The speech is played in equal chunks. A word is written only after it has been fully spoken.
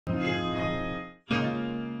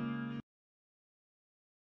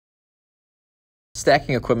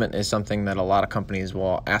Stacking equipment is something that a lot of companies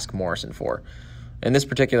will ask Morrison for. In this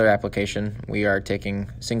particular application, we are taking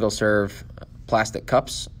single-serve plastic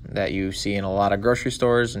cups that you see in a lot of grocery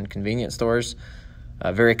stores and convenience stores,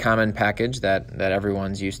 a very common package that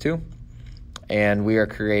everyone's used to, and we are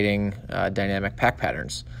creating dynamic pack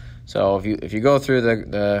patterns. So if you go through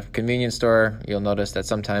the convenience store, you'll notice that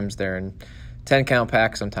sometimes they're in 10-count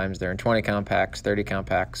packs, sometimes they're in 20-count packs, 30-count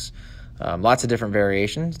packs, lots of different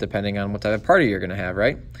variations depending on what type of party you're going to have,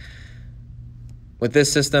 right? With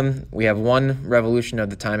this system, we have one revolution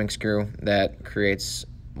of the timing screw that creates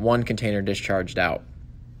one container discharged out.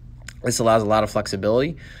 This allows a lot of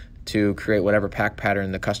flexibility to create whatever pack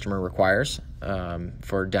pattern the customer requires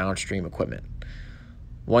for downstream equipment.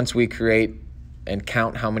 Once we create and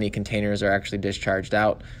count how many containers are actually discharged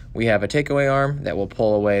out, we have a takeaway arm that will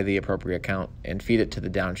pull away the appropriate count and feed it to the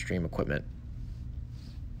downstream equipment.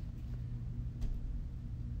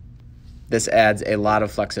 This adds a lot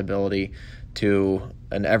of flexibility to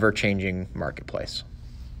an ever-changing marketplace.